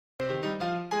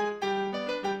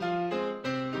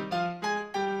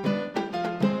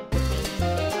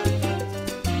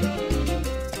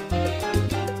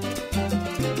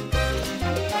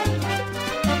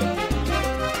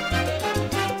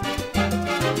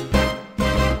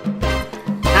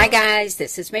guys,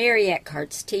 this is Mary at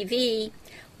Cardz TV.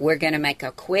 We're going to make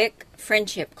a quick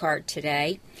friendship card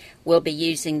today. We'll be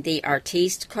using the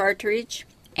Artiste cartridge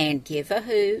and Give a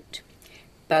Hoot,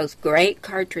 both great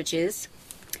cartridges.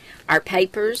 Our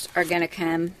papers are going to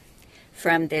come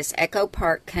from this Echo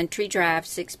Park Country Drive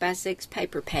 6x6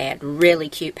 paper pad. Really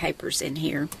cute papers in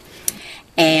here.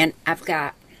 And I've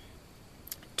got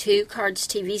two Cardz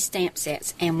TV stamp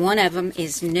sets, and one of them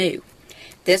is new.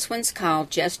 This one's called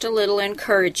Just a Little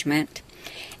Encouragement,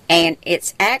 and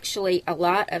it's actually a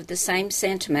lot of the same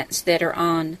sentiments that are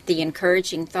on the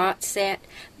Encouraging Thoughts set,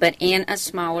 but in a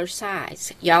smaller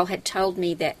size. Y'all had told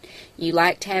me that you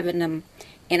liked having them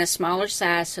in a smaller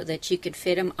size so that you could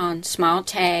fit them on small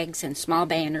tags and small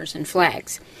banners and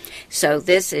flags. So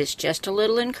this is Just a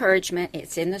Little Encouragement.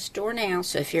 It's in the store now,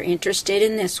 so if you're interested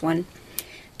in this one,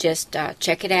 just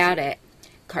check it out at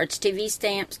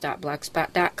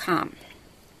cardztvstamps.blogspot.com.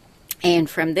 And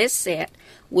from this set,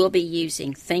 we'll be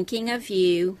using Thinking of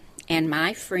You and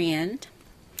My Friend.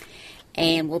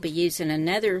 And we'll be using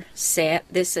another set.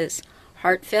 This is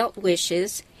Heartfelt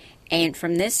Wishes. And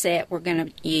from this set, we're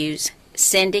going to use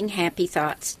Sending Happy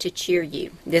Thoughts to Cheer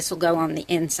You. This will go on the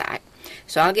inside.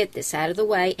 So I'll get this out of the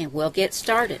way and we'll get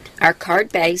started. Our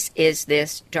card base is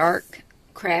this dark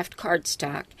craft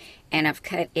cardstock. And I've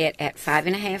cut it at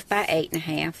 5.5 by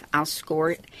 8.5. I'll score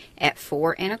it at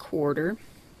 4 1/4.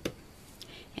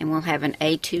 And we'll have an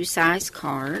A2 size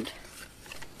card.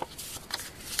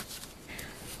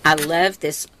 I love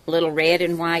this little red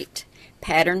and white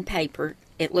pattern paper.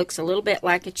 It looks a little bit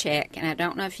like a check, and I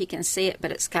don't know if you can see it,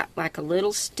 but it's got like a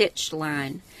little stitched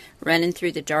line running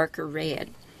through the darker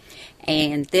red.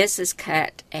 And this is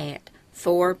cut at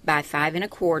 4 by 5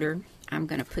 1/4. I'm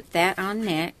going to put that on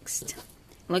next.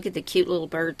 Look at the cute little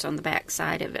birds on the back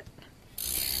side of it.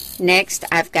 Next,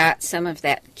 I've got some of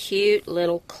that cute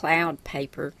little cloud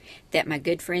paper that my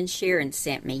good friend Sharon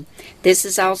sent me. This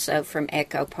is also from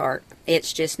Echo Park.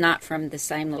 It's just not from the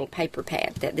same little paper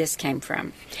pad that this came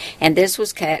from. And this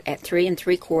was cut at 3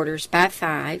 3/4 by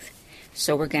 5.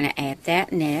 So we're going to add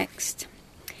that next.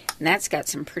 And that's got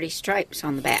some pretty stripes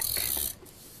on the back.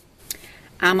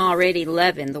 I'm already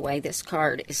loving the way this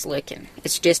card is looking.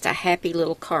 It's just a happy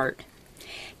little card.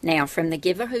 Now, from the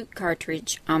Give a Hoot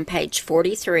cartridge on page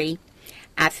 43,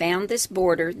 I found this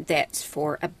border that's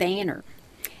for a banner.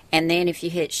 And then if you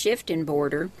hit Shift and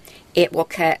Border, it will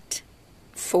cut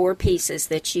 4 pieces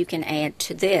that you can add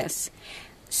to this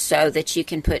so that you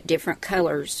can put different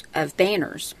colors of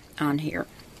banners on here.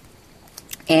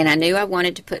 And I knew I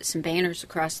wanted to put some banners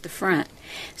across the front.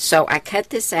 So I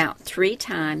cut this out 3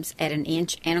 times at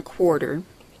 1 1/4.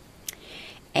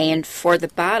 And for the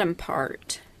bottom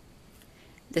part,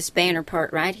 this banner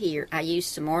part right here, I used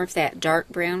some more of that dark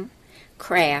brown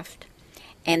craft,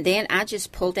 and then I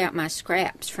just pulled out my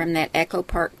scraps from that Echo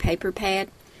Park paper pad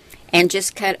and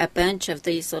just cut a bunch of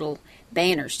these little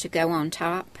banners to go on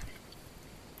top.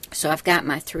 So I've got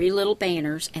my 3 little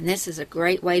banners, and this is a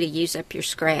great way to use up your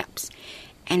scraps,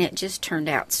 and it just turned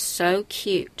out so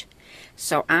cute.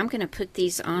 So I'm going to put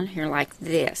these on here like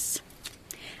this.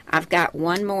 I've got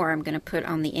one more I'm going to put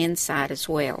on the inside as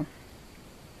well.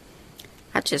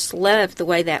 I just love the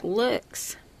way that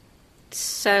looks. It's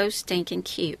so stinking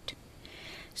cute.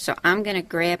 So I'm going to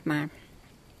grab my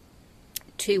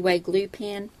 2-way glue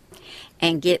pen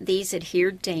and get these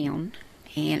adhered down,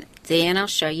 and then I'll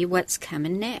show you what's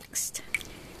coming next.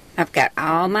 I've got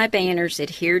all my banners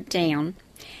adhered down.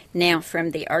 Now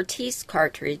from the Artiste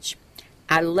cartridge,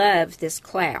 I love this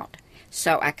cloud.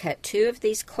 So I cut 2 of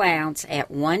these clouds at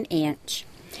 1 inch,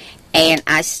 and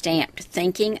I stamped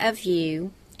Thinking of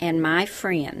You and My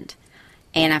Friend,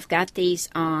 and I've got these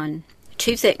on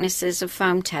 2 thicknesses of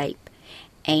foam tape,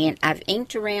 and I've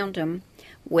inked around them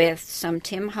with some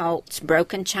Tim Holtz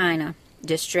Broken China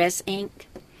Distress ink,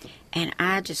 and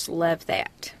I just love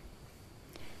that.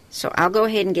 So I'll go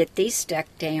ahead and get these stuck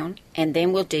down, and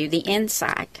then we'll do the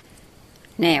inside.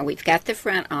 Now we've got the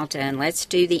front all done. Let's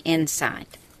do the inside.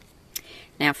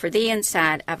 Now for the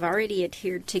inside, I've already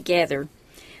adhered together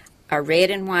a red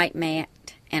and white mat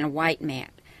and a white mat.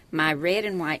 My red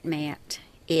and white mat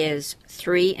is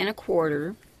 3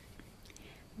 1/4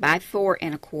 by 4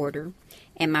 1/4,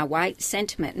 and my white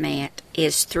sentiment mat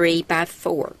is 3 by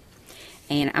 4.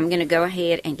 And I'm going to go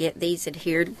ahead and get these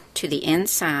adhered to the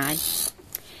inside.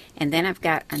 And then I've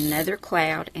got another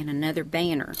cloud and another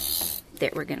banner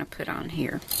that we're going to put on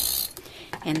here.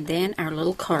 And then our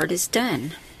little card is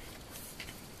done.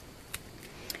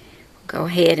 Go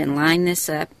ahead and line this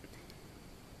up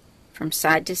from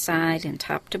side to side and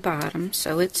top to bottom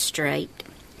so it's straight.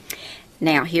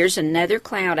 Now here's another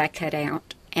cloud I cut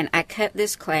out, and I cut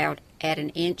this cloud at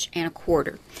 1.25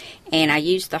 inches. And I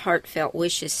used the Heartfelt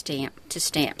Wishes stamp to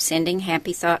stamp Sending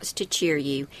Happy Thoughts to Cheer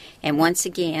You. And once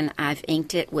again, I've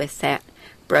inked it with that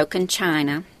broken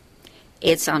china.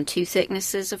 It's on 2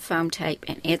 thicknesses of foam tape,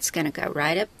 and it's going to go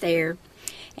right up there.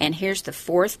 And here's the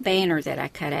 4th banner that I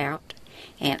cut out.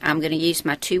 And I'm going to use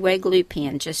my 2-way glue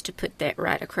pen just to put that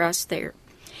right across there.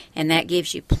 And that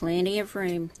gives you plenty of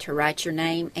room to write your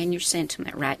name and your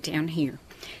sentiment right down here.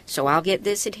 So I'll get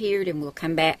this adhered, and we'll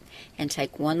come back and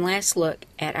take one last look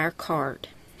at our card.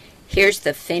 Here's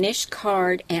the finished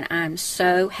card, and I'm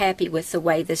so happy with the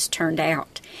way this turned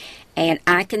out. And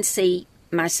I can see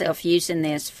myself using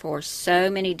this for so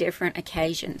many different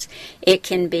occasions. It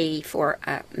can be for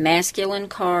a masculine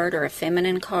card or a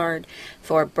feminine card,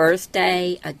 for a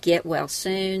birthday, a get well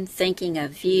soon, thinking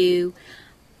of you,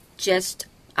 just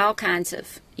all kinds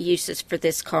of uses for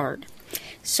this card.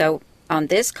 So on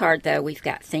this card, though, we've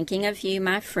got Thinking of You,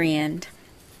 My Friend,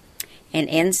 and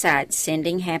inside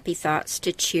Sending Happy Thoughts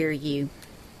to Cheer You.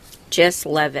 Just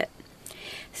love it.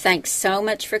 Thanks so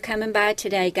much for coming by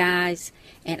today, guys,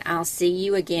 and I'll see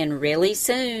you again really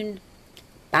soon.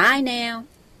 Bye now.